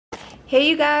Hey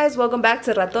you guys, welcome back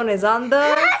to Ratones on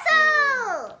the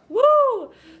Hustle!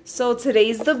 Woo! So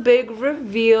today's the big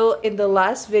reveal. In the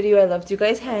last video I left you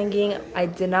guys hanging. I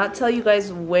did not tell you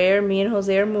guys where me and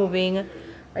Jose are moving.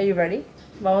 Are you ready?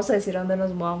 Vamos a decir dónde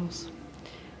nos vamos.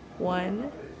 1,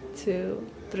 2,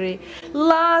 3.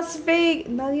 Las Vegas.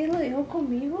 ¿Nadie lo dijo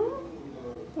conmigo?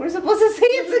 We're supposed to say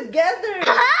it together.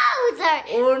 Oh, sorry.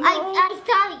 Oh, no. I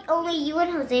thought only you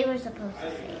and Jose were supposed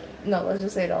to say it. No, let's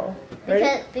just say it all.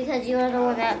 Ready? Because you are the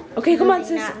one that. Okay, come on,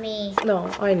 sis. Not me. No,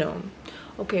 I know.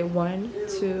 Okay, 1,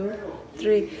 2,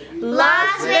 3.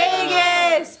 Las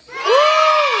Vegas!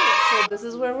 Woo! So this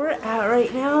is where we're at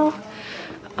right now.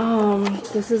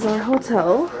 This is our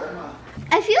hotel.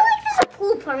 I feel like there's a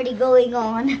pool party going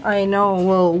on. I know.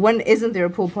 Well, when isn't there a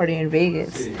pool party in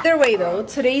Vegas? Either way, though,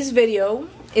 today's video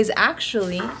is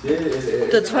actually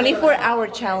the 24-hour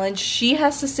challenge. She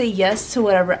has to say yes to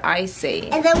whatever I say.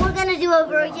 And then we're gonna do a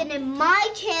version in my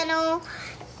channel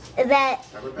that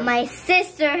my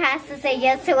sister has to say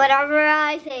yes to whatever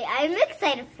I say. I'm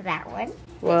excited for that one.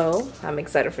 Well, I'm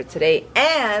excited for today.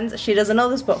 And she doesn't know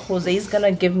this, but Jose's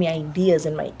gonna give me ideas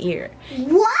in my ear.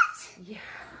 What? Yeah.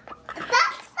 That's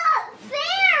not fair.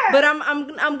 But I'm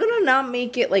gonna not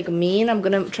make it like mean. I'm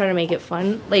gonna try to make it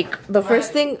fun. Like the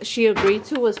first thing she agreed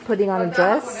to was putting on a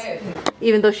dress,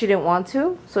 even though she didn't want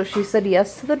to. So she said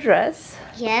yes to the dress.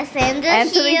 Yes, and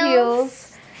to the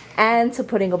heels, and to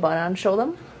putting a bun on. Show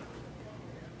them.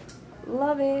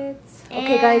 Love it.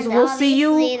 Okay, guys, we'll see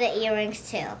you. The earrings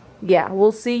too. Yeah,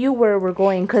 we'll see you where we're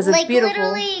going because it's like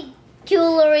beautiful. Literally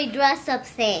jewelry dress up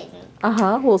thing.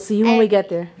 We'll see you when we get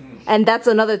there. And that's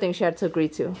another thing she had to agree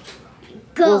to.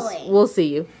 We'll see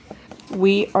you.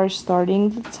 We are starting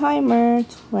the timer.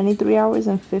 23 hours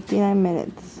and 59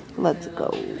 minutes. Let's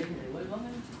go.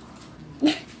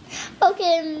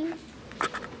 Okay.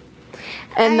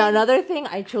 And another thing,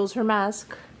 I chose her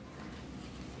mask.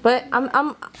 But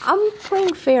I'm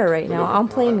playing fair right now. I'm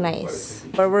playing nice.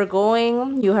 Where we're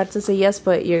going, you have to say yes,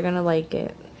 but you're gonna like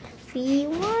it. If you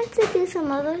want to do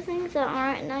some other things that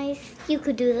aren't nice, you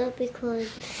could do that because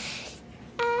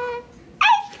I'm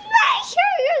not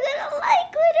sure you're gonna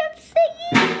like what I'm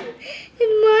singing in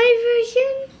my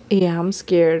version. Yeah, I'm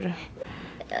scared.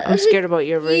 I'm scared about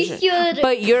your version. You should.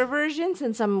 But your version,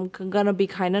 since I'm gonna be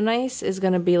kind of nice, is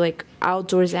gonna be like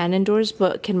outdoors and indoors.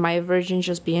 But can my version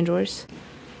just be indoors?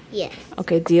 Yes.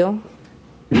 Okay, deal?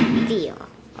 Deal.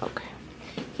 Okay.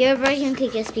 Your version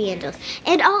could just be indoors.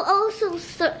 And I'll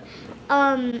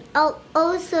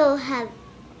also have.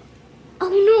 Oh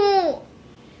no!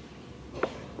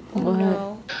 What?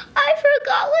 No. I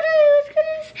forgot what I was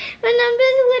gonna remember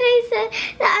what I said.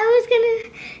 That I was gonna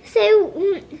say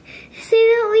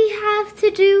that we have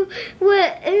to do what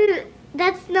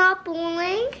that's not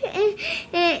bowling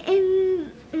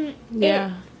and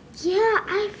Yeah. Yeah,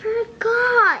 I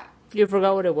forgot. You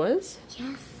forgot what it was?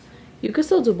 Yes. You could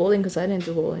still do bowling because I didn't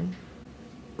do bowling.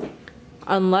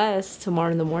 Unless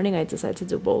tomorrow in the morning I decide to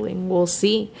do bowling. We'll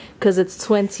see. Because it's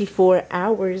 24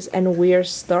 hours and we're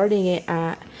starting it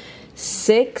at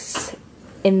 6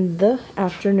 in the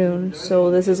afternoon. So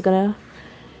this is gonna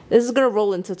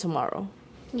roll into tomorrow.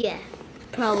 Yeah,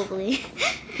 probably.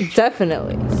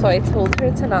 Definitely. So I told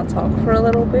her to not talk for a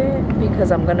little bit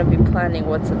because I'm gonna be planning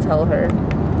what to tell her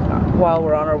while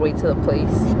we're on our way to the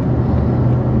place.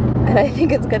 And I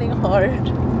think it's getting hard.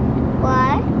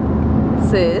 Why?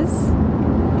 Sis,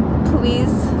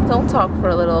 please don't talk for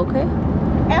a little, okay?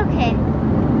 Okay.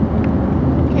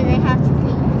 Because I have to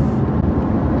say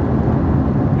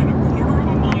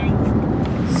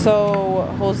yes. So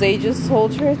Jose just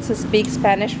told her to speak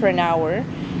Spanish for an hour.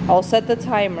 I'll set the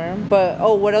timer, but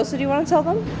oh, what else did you want to tell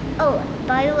them? Oh,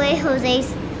 by the way,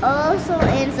 Jose's also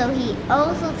in, so he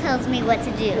also tells me what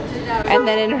to do. And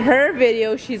then in her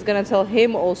video, she's gonna tell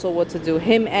him also what to do,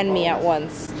 him and me at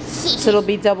once. So it'll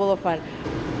be double of fun.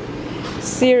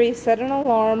 Siri, set an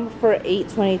alarm for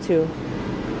 8:22.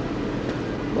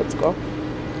 Let's go.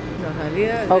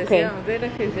 Okay.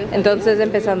 Entonces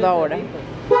empezando ahora.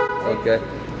 Okay.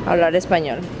 Hablar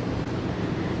español.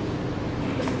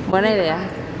 Buena idea.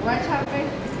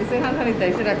 Ese es hand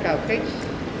sanitizer acá, ¿ok?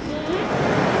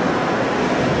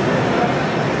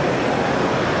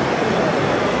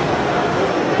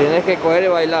 Tienes que coger y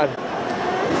bailar.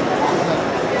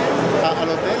 Al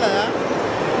hotel allá,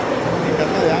 en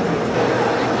casa de años.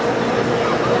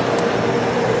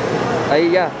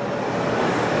 Ahí ya.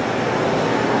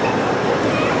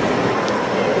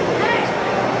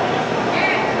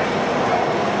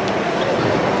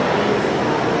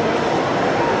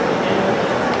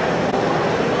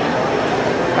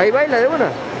 Ahí baila de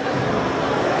una.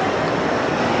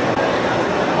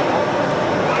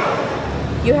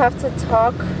 You have to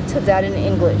talk to Dad in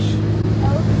English.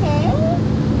 Okay.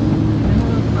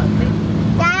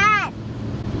 Dad,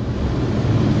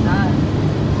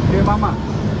 Hey, Mama.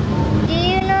 do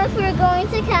you know if we're going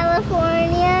to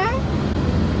California?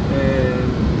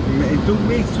 In 2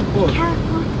 weeks, suppose.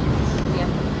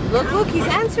 Look, he's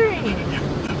answering.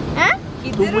 Huh?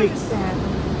 He 2 did weeks. understand.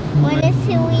 When is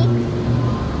 2 weeks?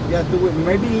 Yeah, 2 weeks.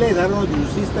 Maybe less. I don't know. Your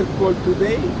sister called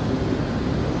today?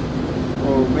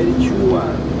 Or maybe 2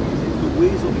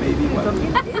 weeks, or maybe what?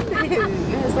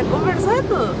 Está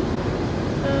conversando.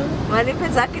 Mari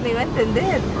pensaba que no iba a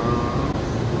entender.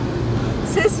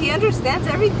 Sis, he understands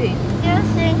everything. Just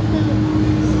think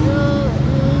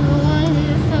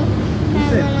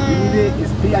Listen, you need to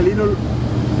speak a little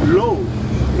low.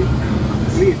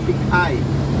 Please speak high.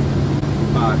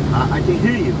 But I can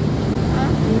hear you.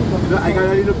 No, I got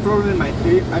a little problem in my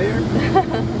ear.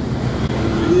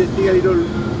 You need to speak a little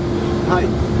high.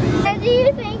 Do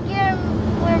you think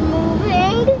we're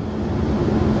moving?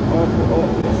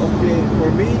 Okay.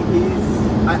 For me,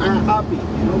 I'm happy.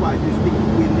 You know why? You speak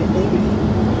with me English.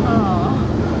 Oh.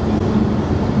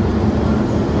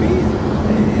 Please,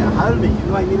 help me. You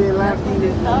know I need a laugh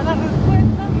English. ¿Estaba la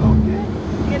respuesta? Okay.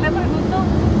 ¿Qué le preguntó?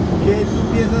 ¿Qué tú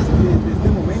piensas de este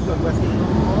momento? Algo así.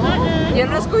 Yo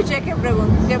no escuché qué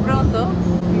preguntó. ¿Y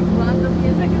cuándo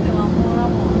piensa que te vamos a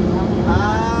morir?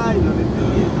 Ay, no le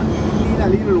entendí. Need a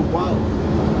little wow.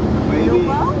 Maybe.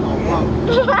 wow? Wow.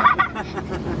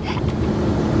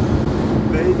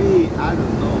 Maybe, I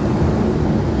don't know.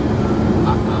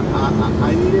 I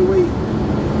need to wait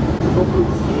a couple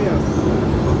of years or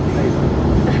something like that.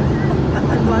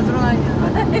 4 años.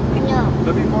 No.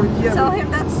 Maybe 4 years. Tell him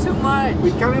that's too much.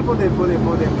 We're coming for the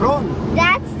prom.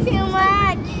 That's too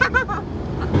much.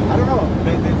 I don't know.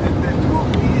 The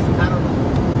truth is, I don't know.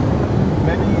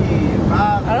 Maybe I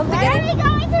don't think When are we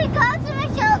going to go to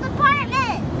Michelle's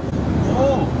apartment?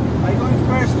 Oh, I'm going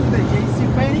first to the JC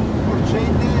Penney for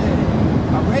change the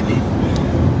wedding.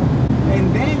 And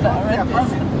then go to the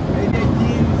apartment. Maybe I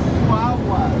think 2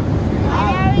 hours.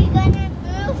 When are we going to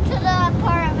move to the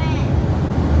apartment?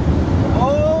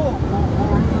 Oh,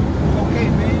 okay,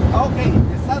 babe. Okay,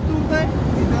 the Saturday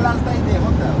is the last day in the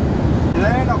hotel.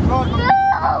 11 o'clock. Move!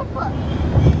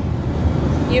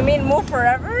 You mean move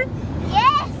forever?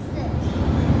 Yes!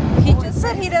 He just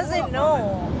said he doesn't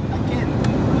know. I can.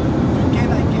 You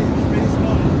can, I can. It's very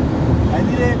small. I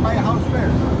need to buy a house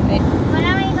first. When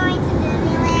are we going to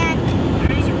Disneyland?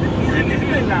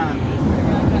 Disneyland.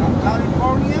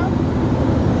 California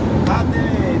have the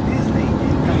Disney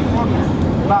in California.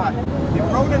 But the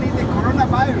problem is the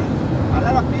coronavirus. A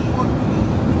lot of people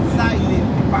inside the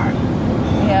park.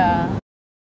 Yeah.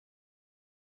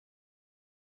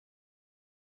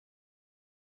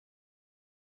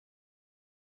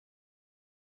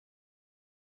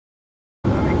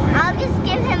 I'll just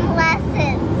give him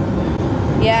lessons.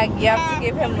 Yeah, you have to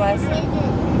give him lessons.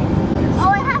 Oh,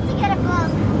 I have to get a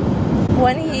book.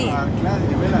 When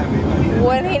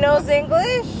he knows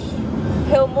English,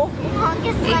 he'll move.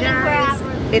 Longest Hey 24 guys,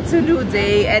 hours. it's a new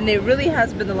day and it really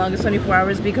has been the longest 24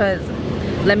 hours because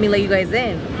let me let you guys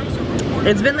in.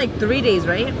 It's been like 3 days,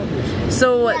 right?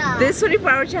 So Yeah. this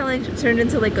 24-hour challenge turned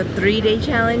into like a 3-day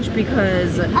challenge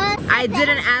because I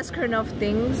didn't ask her enough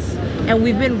things and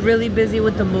we've been really busy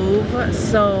with the move,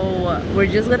 so we're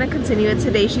just gonna continue it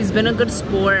today. She's been a good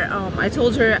sport. I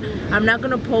told her I'm not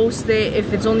gonna post it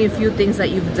if it's only a few things that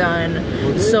you've done.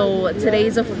 So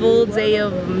today's a full day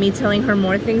of me telling her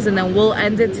more things and then we'll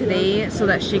end it today so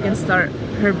that she can start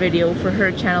her video for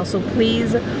her channel. So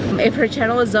please, if her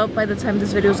channel is up by the time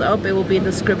this video is up, it will be in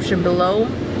the description below.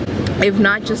 If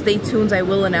not, just stay tuned. I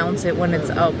will announce it when it's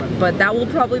up, but that will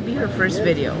probably be her first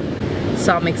video,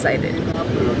 so I'm excited.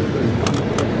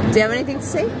 Do you have anything to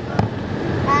say?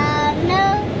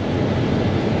 No.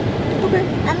 Okay.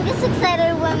 I'm just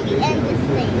excited when we end this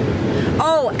thing.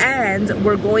 Oh, and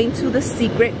we're going to the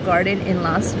Secret Garden in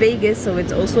Las Vegas, so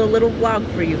it's also a little vlog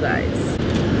for you guys.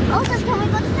 Also, can we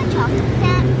go to the chocolate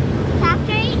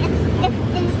factory?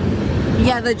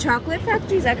 Yeah, the chocolate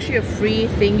factory is actually a free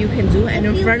thing you can do, and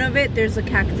in front of it there's a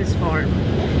cactus farm,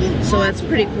 so that's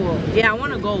pretty cool. Yeah, I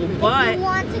want to go, but I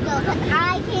want to go, but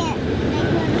I can't.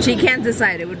 she can't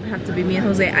decide. It would have to be me and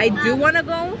Jose. I do want to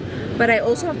go, but I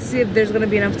also have to see if there's going to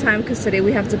be enough time because today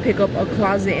we have to pick up a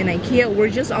closet in IKEA. We're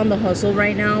just on the hustle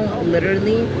right now,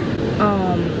 literally,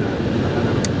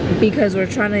 because we're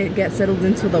trying to get settled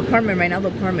into the apartment. Right now the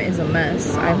apartment is a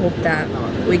mess. I hope that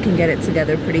we can get it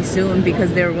together pretty soon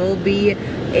because there will be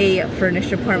a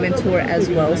furnished apartment tour as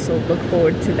well, so look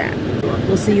forward to that.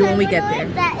 We'll see you when we get there.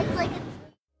 It's like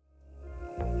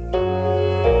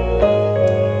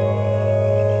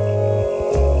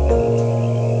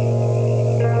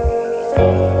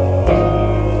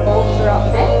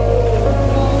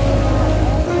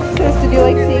Sis, did you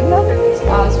like seeing them?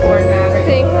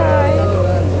 Saying hi.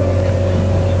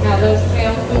 Now those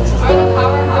tail boots are the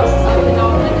powerhouses of the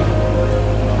dolphin.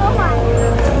 Oh my.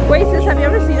 Wait, sis, have you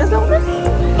ever seen a dolphin?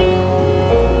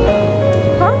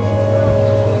 Huh?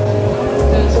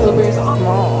 Those flippers are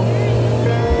Small.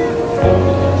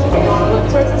 look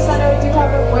towards the center. We do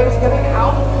have our boys going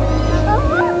out.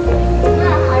 We're a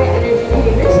high energy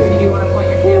behavior, so you do want to point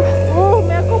your camera. Oh,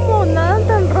 mira cómo nadan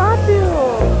tan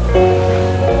rápido.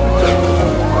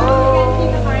 Again,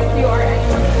 keep in mind if you are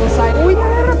anyone to the side. Uy,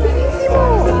 nada rapidísimo.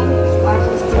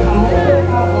 Flashes to come over,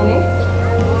 only.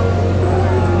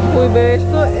 Uy, ve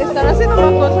esto, están haciendo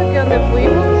más cosas que donde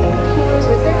fuimos. Coolers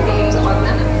with their names on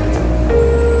them.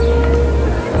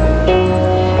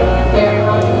 Very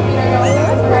much looking at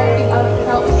a variety of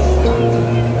helps.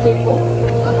 Capable.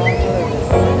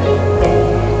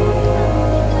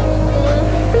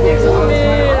 There's also an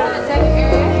on-deck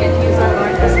area, and he's our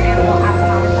largest animal at the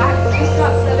habitat. He's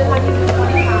about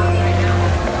 720 pounds right now.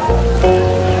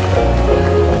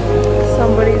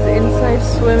 Somebody's inside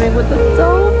swimming with the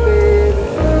dolphin.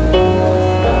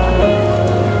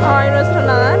 Ay, nuestra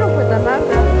nadada no fue tan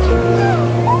larga.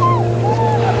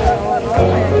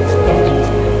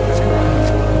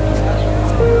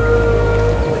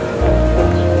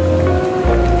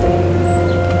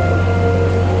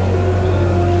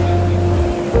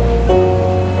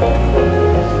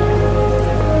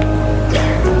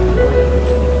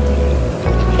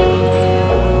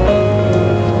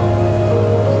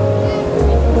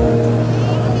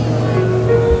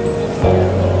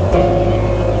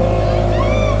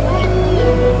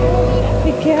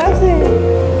 ¿Y qué hace?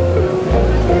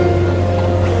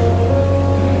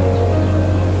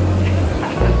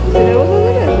 ¿Tenemos que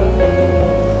hacer eso?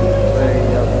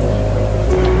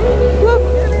 Look,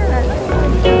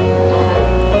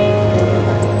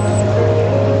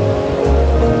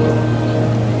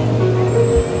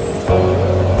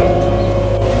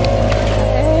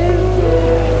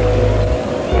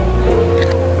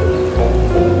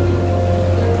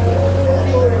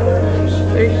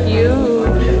 they're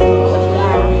huge.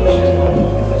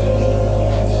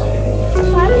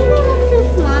 Why do they look so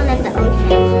small at the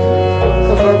ocean?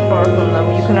 Because we're far from them.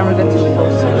 You can never get too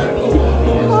close to them.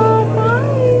 Oh my.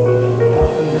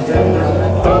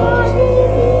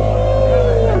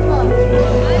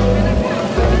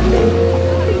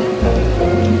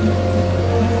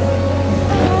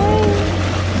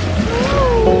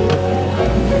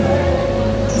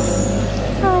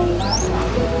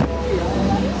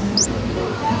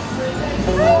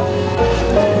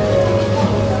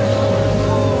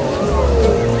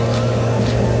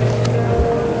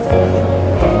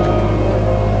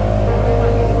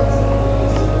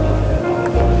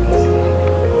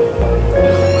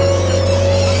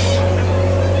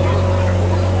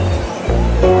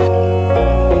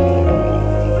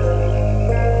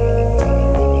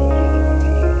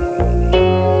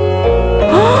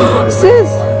 Sis,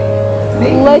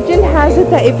 legend has it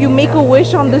that if you make a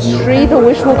wish on the street, the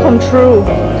wish will come true.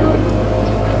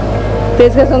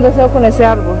 Tienes que hacer un deseo con ese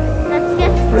árbol. Let's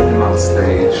get Written on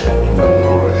stage, no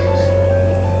wishes.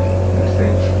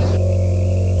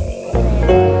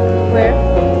 Where?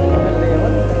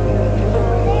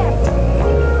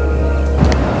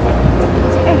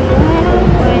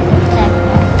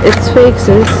 It's fake,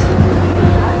 sis.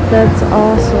 That's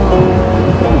awesome.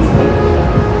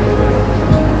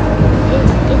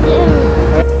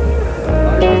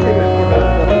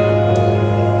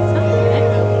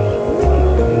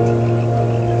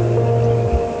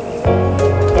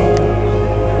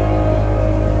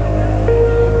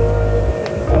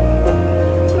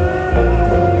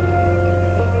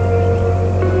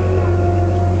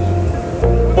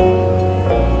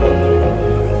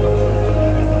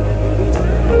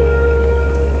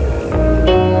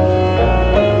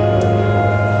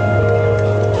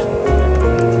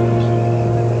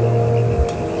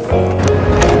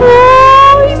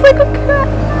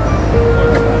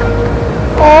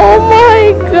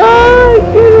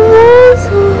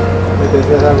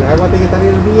 agua tiene que estar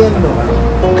hirviendo.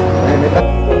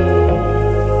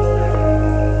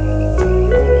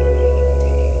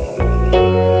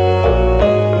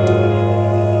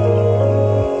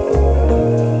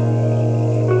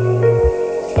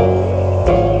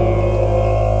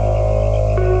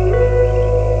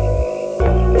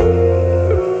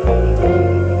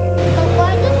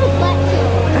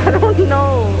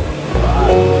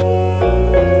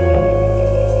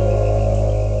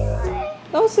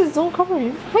 Don't cover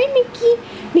him. Hi, Mickey.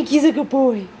 Mickey's a good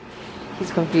boy.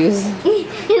 He's confused.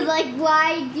 He's like,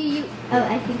 why do you... Oh,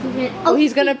 I think he's gonna... Oh,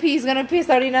 he's gonna pee. He's gonna pee.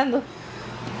 Está orinando.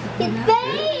 It's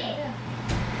big.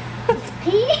 It's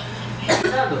pee.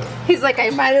 He's like, I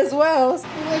might as well.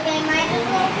 Like I might as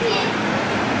well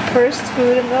pee. First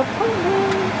food in the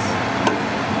apartment.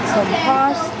 Some Okay,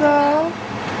 pasta.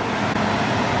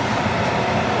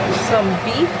 Some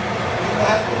beef.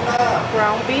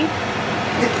 Ground beef.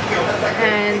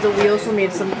 And we also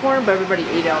made some corn, but everybody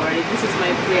ate already. This is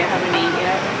my plate. I haven't eaten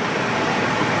yet.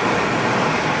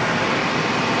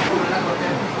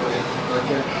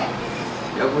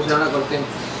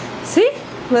 See?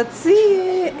 Let's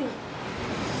see it.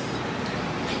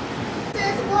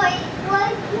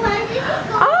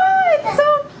 Oh, it's so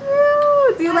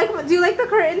cute. Do you like the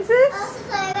curtains, sis?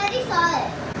 I already saw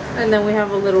it. And then we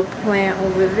have a little plant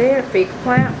over there, fake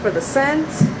plant for the scent.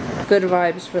 Good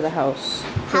vibes for the house.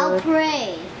 How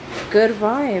pray. Good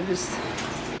vibes.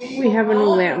 We have a new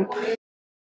lamp.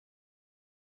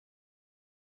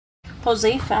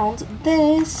 Jose found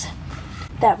this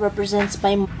that represents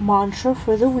my mantra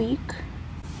for the week.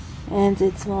 And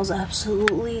it smells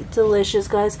absolutely delicious,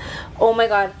 guys. Oh my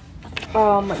god.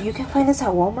 You can find this at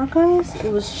Walmart, guys.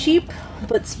 It was cheap,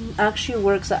 but actually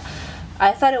works.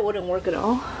 I thought it wouldn't work at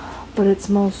all, but it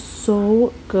smells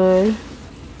so good.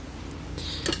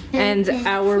 And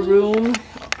our room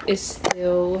is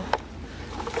still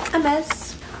a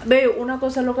mess. Babe, una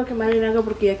cosa loca que Marilyn haga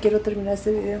porque ya quiero terminar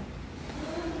este video.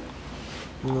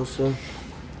 No sé.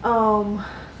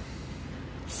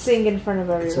 Sing in front of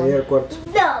everyone. Salí al cuarto.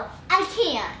 No, I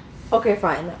can't. Okay,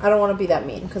 fine. I don't want to be that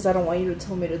mean because I don't want you to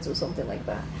tell me to do something like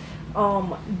that.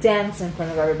 Dance in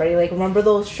front of everybody. Like, remember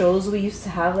those shows we used to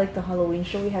have, like the Halloween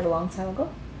show we had a long time ago?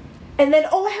 And then,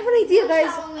 oh, I have an idea,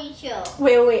 guys. Halloween show.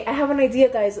 Wait, I have an idea,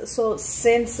 guys. So,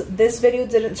 since this video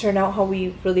didn't turn out how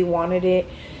we really wanted it,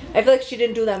 I feel like she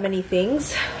didn't do that many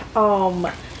things.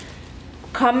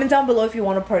 Comment down below if you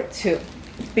want a part 2.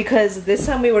 Because this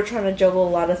time we were trying to juggle a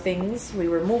lot of things. We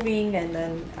were moving, and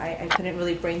then I couldn't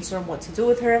really brainstorm what to do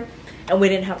with her. And we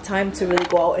didn't have time to really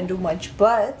go out and do much.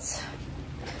 But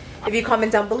if you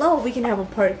comment down below, we can have a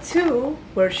part 2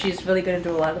 where she's really going to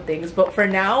do a lot of things. But for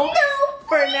now,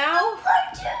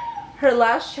 her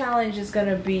last challenge is going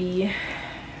to be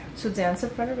to dance in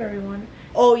front of everyone.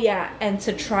 Oh yeah, and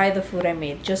to try the food I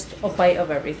made. Just a bite of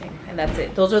everything. And that's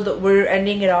it. We're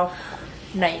ending it off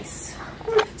nice.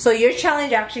 So your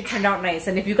challenge actually turned out nice.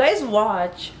 And if you guys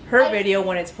watch her video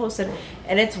when it's posted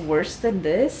and it's worse than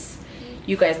this,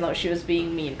 you guys know she was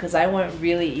being mean because I went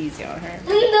really easy on her.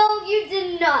 No, you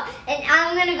did not. And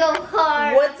I'm gonna go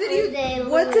hard. What did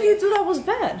you do that was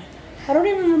bad? I don't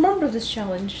even remember this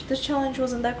challenge. This challenge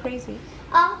wasn't that crazy.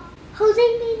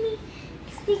 Jose made me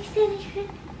speak Spanish.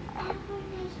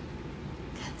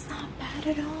 That's not bad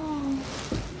at all.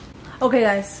 Okay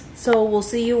guys, so we'll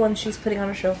see you when she's putting on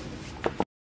a show.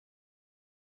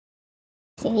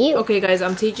 You. Okay guys,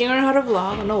 I'm teaching her how to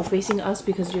vlog. No, facing us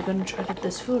because you're gonna try to get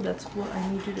this food. That's what I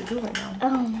need you to do right now.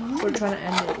 Oh no. We're trying to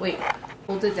end it. Wait,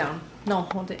 hold it down. No,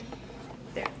 hold it.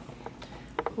 There.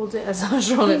 Hold it as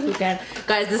strong as we can.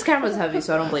 Guys, this camera's heavy,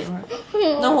 so I don't blame her.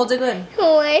 No, hold it good.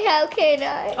 Wait, how can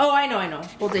I? Oh, I know.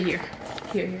 Hold it here.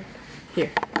 Here.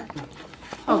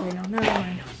 Okay, no, never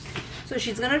mind. So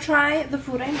she's gonna try the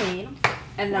food I made,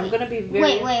 and I'm gonna be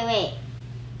very... Wait.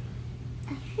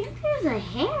 I think there's a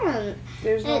hair.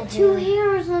 There's no two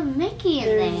hair. hairs of Mickey in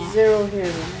There's there. 0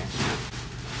 hairs in there.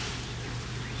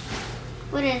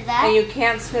 What is that? And you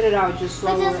can't spit it out, just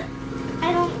swallow it.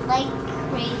 I don't like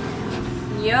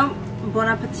crazy. Yep. Bon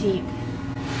appetit.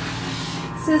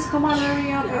 Sis, come on,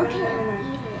 hurry up. You're gonna get in there.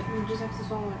 Eat it. You just have to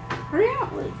swallow it. Hurry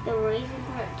up. Wait, the raisin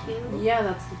part too? Yeah,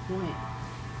 that's the point.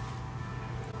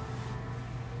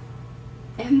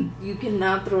 And you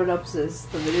cannot throw it up, sis.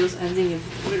 The video's ending if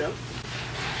you throw it up.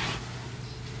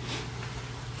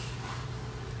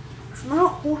 It's not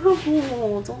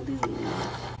horrible. Don't do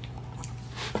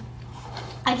that.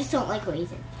 I just don't like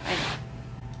raisin. I know.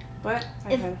 But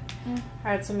I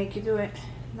had to make you do it.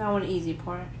 Now an easy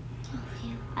part. Oh,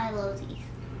 yeah. I love these.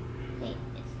 Wait,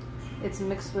 It's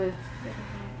mixed with...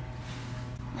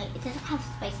 it doesn't have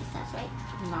spicy sauce, right?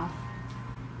 No.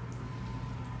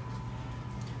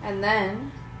 And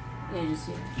then... Yeah, just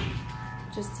eat it.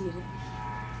 Just eat it.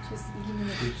 Just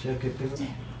eat it.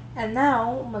 And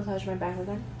now, massage my back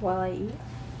again while I eat.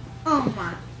 Oh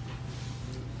my.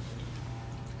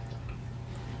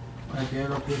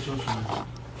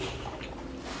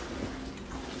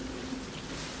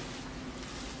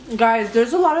 Guys,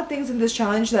 there's a lot of things in this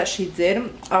challenge that she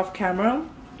did off camera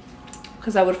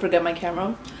because I would forget my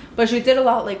camera, but she did a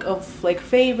lot of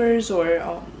favors or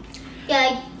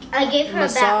Yeah, I gave her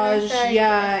massage, a back massage.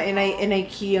 yeah, in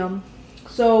IKEA.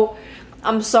 So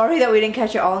I'm sorry that we didn't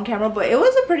catch it all on camera, but it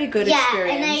was a pretty good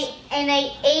experience. And I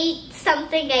ate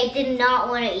something I did not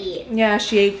want to eat. Yeah,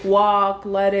 she ate guac,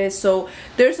 lettuce. So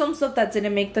there's some stuff that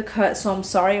didn't make the cut. So I'm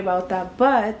sorry about that.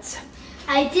 But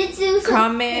I did do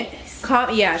some things.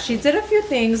 Yeah, she did a few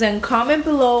things, and comment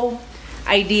below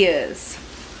ideas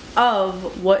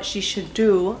of what she should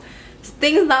do.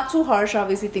 Things not too harsh,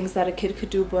 obviously things that a kid could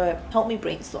do, but help me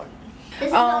brainstorm. This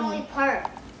is the only part.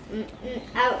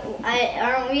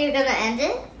 Aren't we gonna end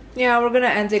it? Yeah, we're gonna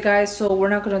end it, guys. So we're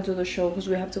not gonna do the show because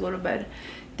we have to go to bed.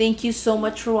 Thank you so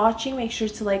much for watching. Make sure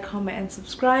to like, comment, and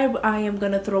subscribe. I am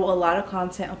gonna throw a lot of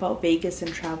content about Vegas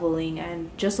and traveling and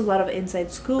just a lot of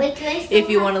inside scoop. Wait, can I still if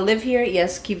you want to live here,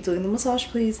 yes, keep doing the massage,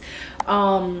 please.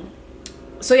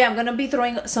 So yeah, I'm gonna be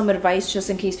throwing some advice just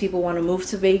in case people want to move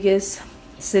to Vegas,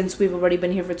 since we've already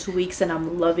been here for 2 weeks and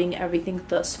I'm loving everything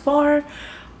thus far.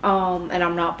 And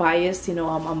I'm not biased, you know.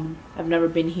 I've never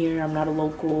been here. I'm not a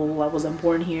local. I wasn't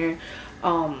born here.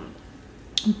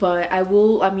 But I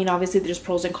mean, obviously there's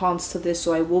pros and cons to this,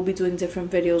 so I will be doing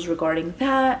different videos regarding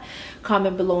that.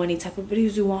 Comment below any type of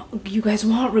videos you guys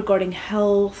want regarding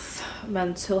health,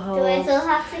 mental health. Do I still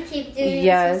have to keep doing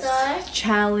yes, massage?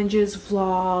 challenges,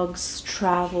 vlogs,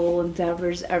 travel,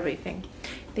 endeavors, everything.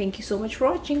 Thank you so much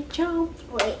for watching. Ciao.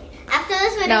 Wait, after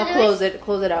this video, Now close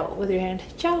it out with your hand.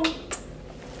 Ciao.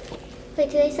 Wait,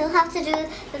 do I still have to do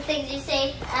the things you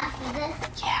say after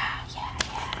this? Yeah.